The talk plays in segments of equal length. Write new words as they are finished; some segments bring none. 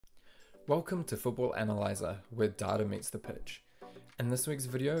Welcome to Football Analyzer, where data meets the pitch. In this week's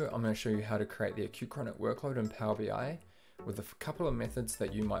video, I'm going to show you how to create the acute chronic workload in PowerBi with a couple of methods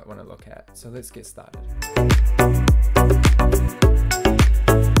that you might want to look at. So let's get started.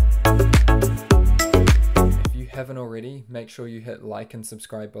 If you haven't already, make sure you hit like and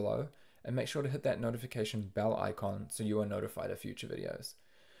subscribe below, and make sure to hit that notification bell icon so you are notified of future videos.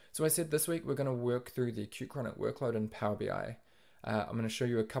 So I said this week we're going to work through the acute chronic workload in PowerBi. I'm going to show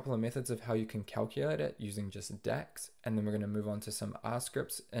you a couple of methods of how you can calculate it using just DAX, and then we're going to move on to some R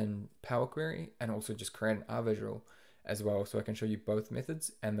scripts in Power Query and also just create an R visual as well, so I can show you both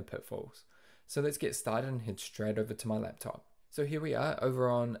methods and the pitfalls. So let's get started and head straight over to my laptop. So here we are over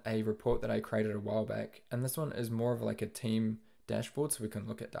on a report that I created a while back, and this one is more of like a team dashboard so we can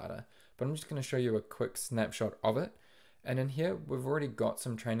look at data, but I'm just going to show you a quick snapshot of it. And in here we've already got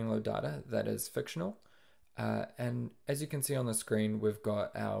some training load data that is fictional. And as you can see on the screen, we've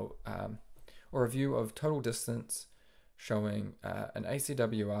got our or a view of total distance showing an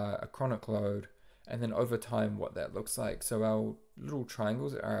ACWR, a chronic load, and then over time what that looks like. So our little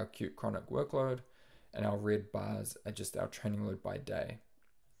triangles are our acute chronic workload, and our red bars are just our training load by day.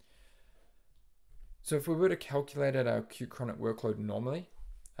 So if we were to calculate our acute chronic workload normally,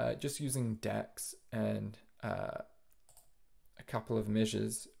 just using DAX and a couple of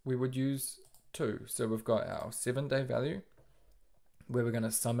measures, we would use two. So we've got our 7-day value where we're going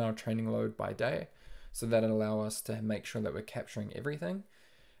to sum our training load by day, so that'll allow us to make sure that we're capturing everything.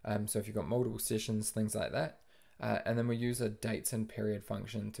 So if you've got multiple sessions, things like that, and then we use a dates and period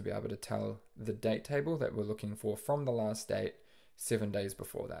function to be able to tell the date table that we're looking for from the last date 7 days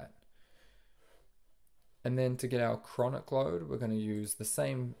before that. And then to get our chronic load, we're going to use the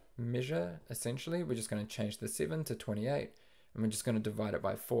same measure. Essentially, we're just going to change the 7 to 28, and we're just going to divide it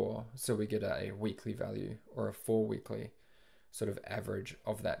by 4, so we get a weekly value or a 4-weekly sort of average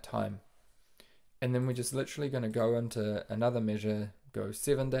of that time. And then we're just literally going to go into another measure, go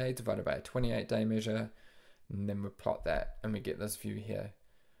 7-day divided by a 28-day measure, and then we plot that and we get this view here.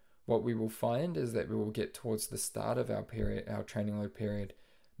 What we will find is that we will get towards the start of our period, our training load period,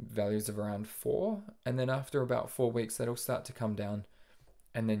 values of around 4, and then after about 4 weeks that'll start to come down,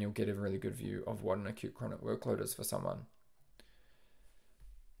 and then you'll get a really good view of what an acute chronic workload is for someone.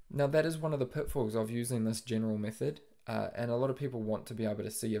 Now that is one of the pitfalls of using this general method, and a lot of people want to be able to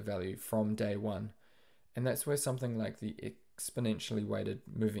see a value from day one, and that's where something like the exponentially weighted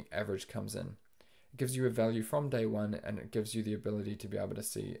moving average comes in. It gives you a value from day one, and it gives you the ability to be able to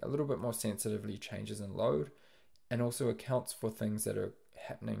see a little bit more sensitively changes in load, and also accounts for things that are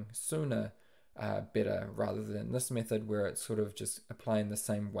happening sooner better, rather than this method where it's sort of just applying the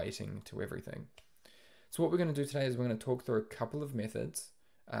same weighting to everything. So what we're going to do today is we're going to talk through a couple of methods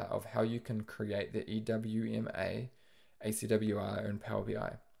of how you can create the EWMA, ACWR, and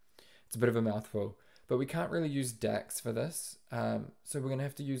PowerBi. It's a bit of a mouthful, but we can't really use DAX for this, so we're going to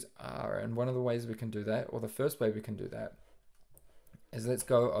have to use R, and one of the ways we can do that, or the first way we can do that, is let's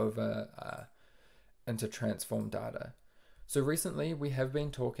go over into transform data. So recently we have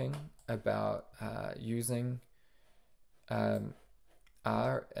been talking about using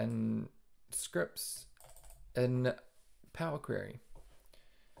R and scripts in Power Query.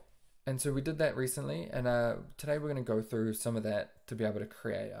 And so we did that recently, and today we're going to go through some of that to be able to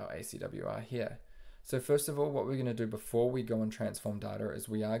create our ACWR here. So first of all, what we're going to do before we go and transform data is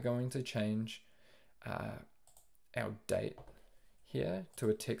we are going to change our date here to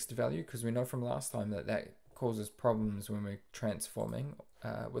a text value, because we know from last time that that causes problems when we're transforming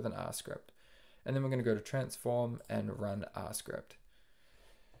with an R script. And then we're going to go to transform and run R script.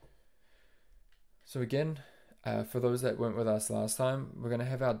 So again, for those that weren't with us last time, we're going to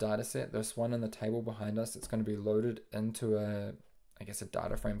have our data set, this one in the table behind us. It's going to be loaded into a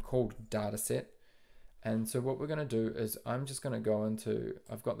data frame called dataset. And so what we're going to do is I'm just going to go into,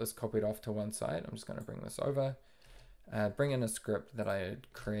 I've got this copied off to one side. I'm just going to bring this over, bring in a script that I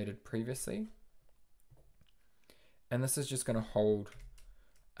had created previously. And this is just going to hold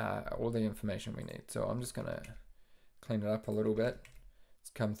all the information we need. So I'm just going to clean it up a little bit. It's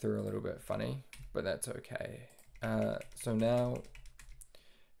come through a little bit funny, but that's okay. So now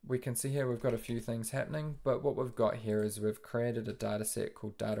we can see here we've got a few things happening, but what we've got here is we've created a data set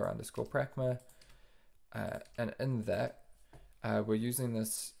called data_pragma, and in that we're using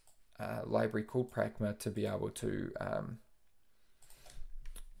this library called Pragma to be able to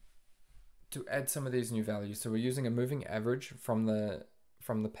add some of these new values. So we're using a moving average from the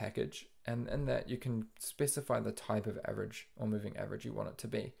package, and in that you can specify the type of average or moving average you want it to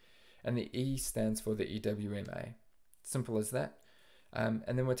be, and the E stands for the EWMA. Simple as that. And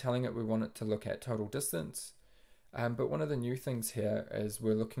then we're telling it we want it to look at total distance, But one of the new things here is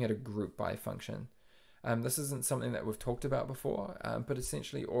we're looking at a group by function. This isn't something that we've talked about before, but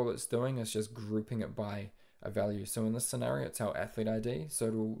essentially all it's doing is just grouping it by a value. So in this scenario, it's our athlete ID. So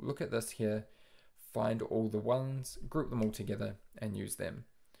it'll look at this here, find all the ones, group them all together, and use them.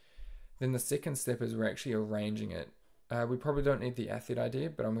 Then the second step is we're actually arranging it. We probably don't need the athlete ID,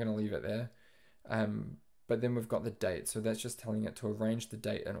 but I'm going to leave it there. But then we've got the date, so that's just telling it to arrange the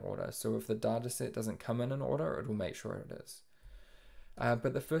date in order. So if the data set doesn't come in order, it'll make sure it is.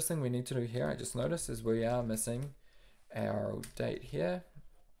 But the first thing we need to do here, I just noticed, is we are missing our date here.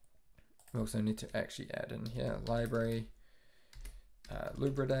 We also need to actually add in here library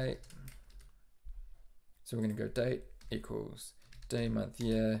Lubra date. So we're going to go date equals day, month,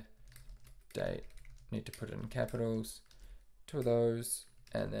 year, date. Need to put it in capitals, 2 of those,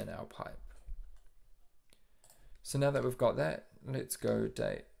 and then our pipe. So now that we've got that, let's go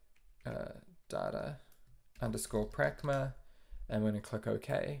date data underscore pragma, and we're going to click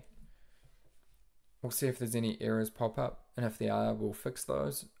OK. We'll see if there's any errors pop up, and if there are, we'll fix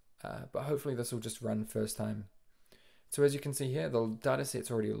those. But hopefully this will just run first time. So as you can see here, the data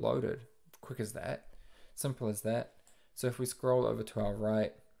set's already loaded. Quick as that. Simple as that. So if we scroll over to our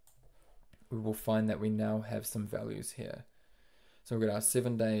right, we will find that we now have some values here. So we've got our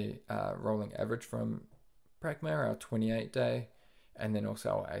 7-day rolling average from Pragma, our 28-day, and then also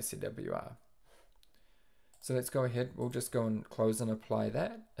our ACWR. So let's go ahead. We'll just go and close and apply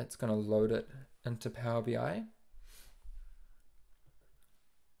that. It's going to load it into PowerBi.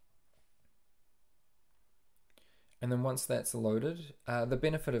 And then once that's loaded, the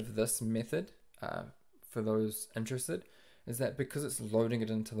benefit of this method for those interested is that because it's loading it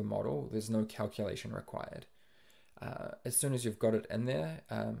into the model, there's no calculation required. As soon as you've got it in there,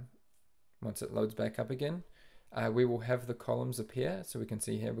 once it loads back up again, we will have the columns appear. So we can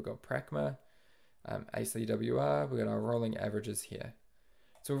see here we've got Pragma, ACWR, we've got our rolling averages here.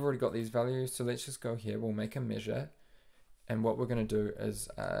 So we've already got these values. So let's just go here, we'll make a measure. And what we're going to do is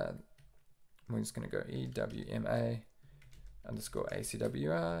we're just going to go EWMA underscore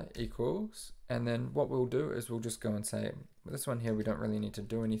ACWR equals, and then what we'll do is we'll just go and say, with this one here, we don't really need to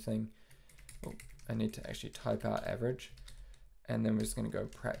do anything. Oh, I need to actually type out average, and then we're just going to go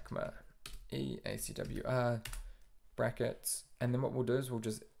pragma ACWR brackets, and then what we'll do is we'll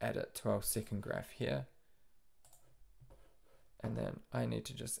just add it to our second graph here, and then I need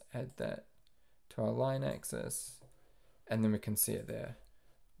to just add that to our line axis, and then we can see it there.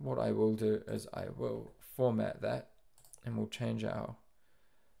 What I will do is I will format that, and we'll change our,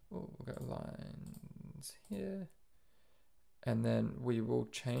 we'll go lines here, and then we will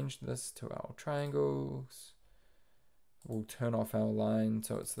change this to our triangles. We'll turn off our line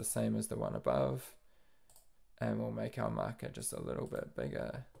so it's the same as the one above, and we'll make our marker just a little bit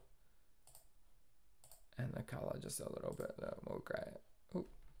bigger, and the color just a little bit more gray. Oh,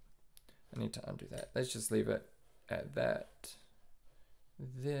 I need to undo that. Let's just leave it at that.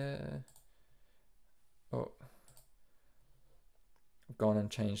 There. Oh, I've gone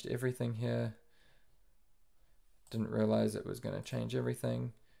and changed everything here. Didn't realize it was going to change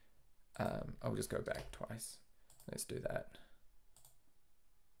everything. I'll just go back twice. Let's do that.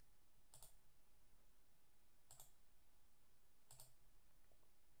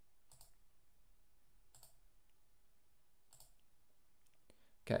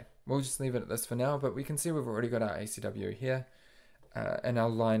 Okay, we'll just leave it at this for now, but we can see we've already got our ACW here. And our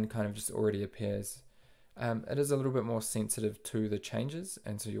line kind of just already appears. It is a little bit more sensitive to the changes,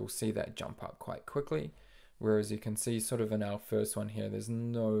 and so you'll see that jump up quite quickly, whereas you can see sort of in our first one here, there's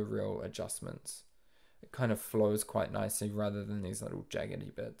no real adjustments. It kind of flows quite nicely rather than these little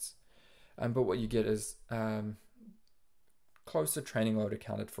jaggedy bits. But what you get is closer training load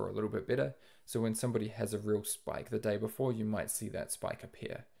accounted for a little bit better, so when somebody has a real spike the day before, you might see that spike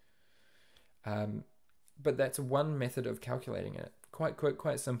appear. But that's one method of calculating it. Quite quick,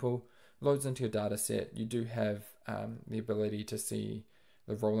 quite simple, loads into your data set. You do have the ability to see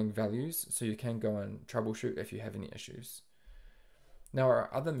the rolling values, so you can go and troubleshoot if you have any issues. Now our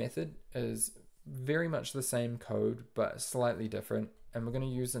other method is very much the same code, but slightly different, and we're going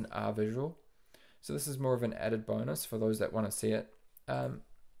to use an R visual. So this is more of an added bonus for those that want to see it. And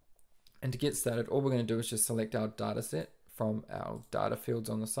to get started, all we're going to do is just select our data set from our data fields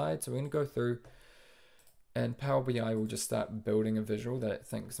on the side. So we're going to go through, and Power BI will just start building a visual that it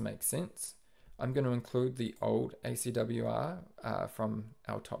thinks makes sense. I'm going to include the old ACWR from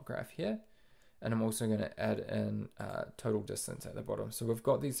our top graph here, and I'm also going to add in total distance at the bottom. So we've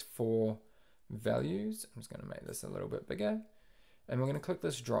got these 4 values. I'm just going to make this a little bit bigger, and we're going to click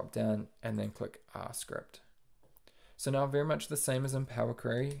this drop down and then click R script. So now very much the same as in Power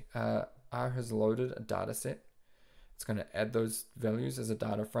Query, R has loaded a data set. It's going to add those values as a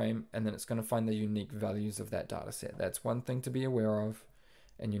data frame, and then it's going to find the unique values of that data set. That's one thing to be aware of,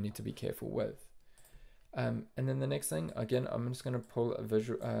 and you need to be careful with. And then the next thing, again, I'm just going to pull a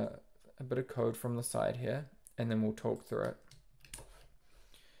bit of code from the side here, and then we'll talk through it.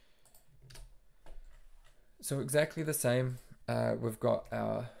 So exactly the same. We've got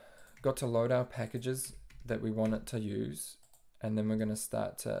to load our packages that we want it to use, and then we're going to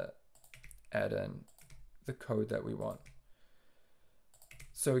start to add in the code that we want.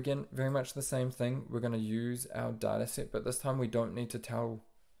 So again, very much the same thing. We're going to use our data set, but this time we don't need to tell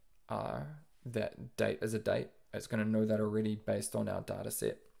R that date is a date. It's going to know that already based on our data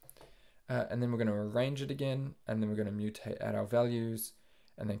set. And then we're going to arrange it again, and then we're going to mutate add our values,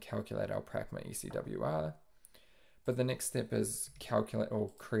 and then calculate our pragma ECWR. But the next step is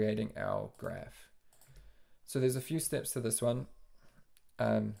creating our graph. So there's a few steps to this one.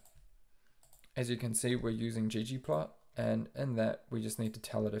 As you can see, we're using ggplot, and in that we just need to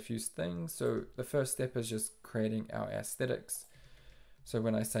tell it a few things. So the first step is just creating our aesthetics. So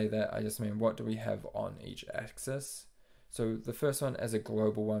when I say that, I just mean what do we have on each axis. So the first one as a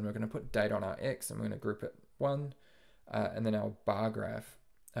global one, we're going to put date on our X, and we're going to group it 1, and then our bar graph.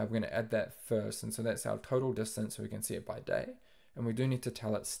 We're going to add that first, and so that's our total distance, so we can see it by day. And we do need to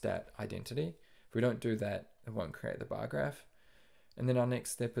tell it stat identity. If we don't do that, it won't create the bar graph. And then our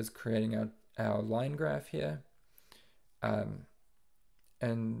next step is creating our line graph here.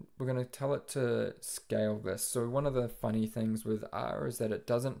 And we're going to tell it to scale this. So one of the funny things with R is that it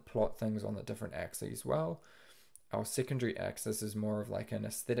doesn't plot things on the different axes well. Our secondary axis is more of like an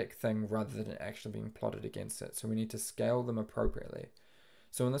aesthetic thing rather than actually being plotted against it. So we need to scale them appropriately.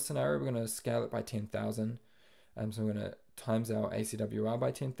 So in this scenario, we're going to scale it by 10,000. So we're going to times our ACWR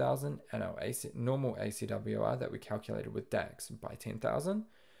by 10,000 and our normal ACWR that we calculated with DAX by 10,000.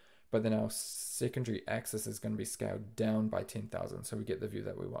 But then our secondary axis is going to be scaled down by 10,000, so we get the view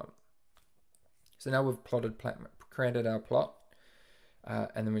that we want. So now we've created our plot, and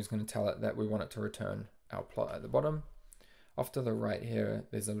then we're just going to tell it that we want it to return our plot at the bottom. Off to the right here,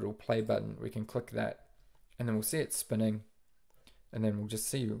 there's a little play button. We can click that, and then we'll see it spinning, and then we'll just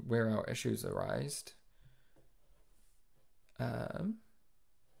see where our issues arise. And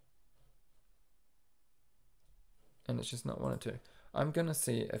it's just not wanted to. I'm going to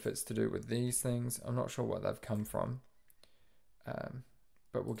see if it's to do with these things. I'm not sure what they've come from,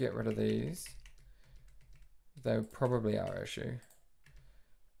 but we'll get rid of these. They probably are our issue.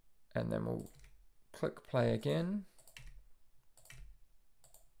 And then we'll click play again.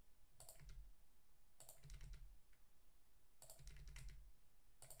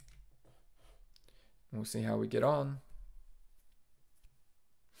 We'll see how we get on.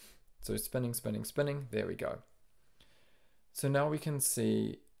 So spinning, spinning, spinning. There we go. So now we can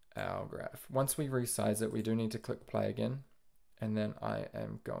see our graph. Once we resize it, we do need to click play again. And then I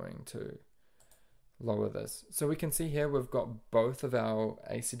am going to lower this. So we can see here we've got both of our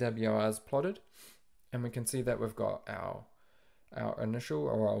ACWRs plotted. And we can see that we've got our initial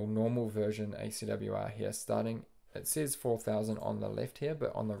or our normal version ACWR here starting. It says 4,000 on the left here,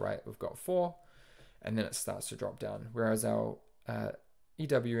 but on the right we've got 4. And then it starts to drop down. Whereas our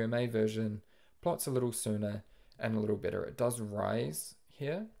EWMA version plots a little sooner and a little better. It does rise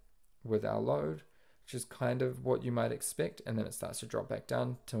here with our load, which is kind of what you might expect, and then it starts to drop back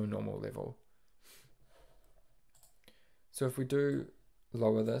down to a normal level. So if we do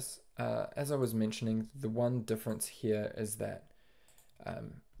lower this, as I was mentioning, the one difference here is that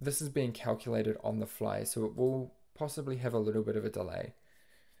this is being calculated on the fly, so it will possibly have a little bit of a delay.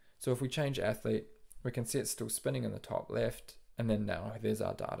 So if we change athlete, we can see it's still spinning in the top left, and then now there's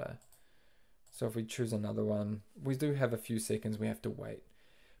our data. So if we choose another one, we do have a few seconds we have to wait.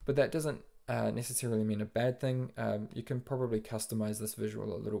 But that doesn't necessarily mean a bad thing. You can probably customize this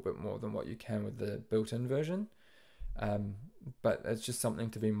visual a little bit more than what you can with the built-in version. But it's just something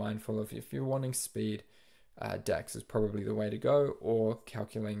to be mindful of. If you're wanting speed, DAX is probably the way to go, or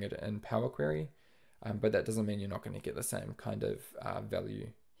calculating it in Power Query. But that doesn't mean you're not going to get the same kind of value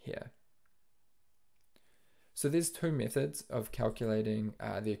here. So there's two methods of calculating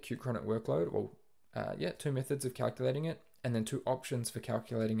the acute chronic workload. Well, two methods of calculating it, and then two options for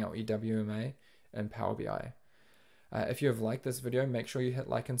calculating our EWMA and PowerBi. If you have liked this video, make sure you hit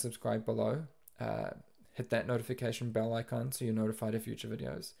like and subscribe below. Hit that notification bell icon so you're notified of future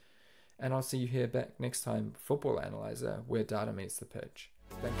videos. And I'll see you here back next time, Football Analyzer, where data meets the pitch.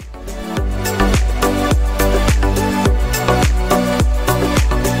 Thank you.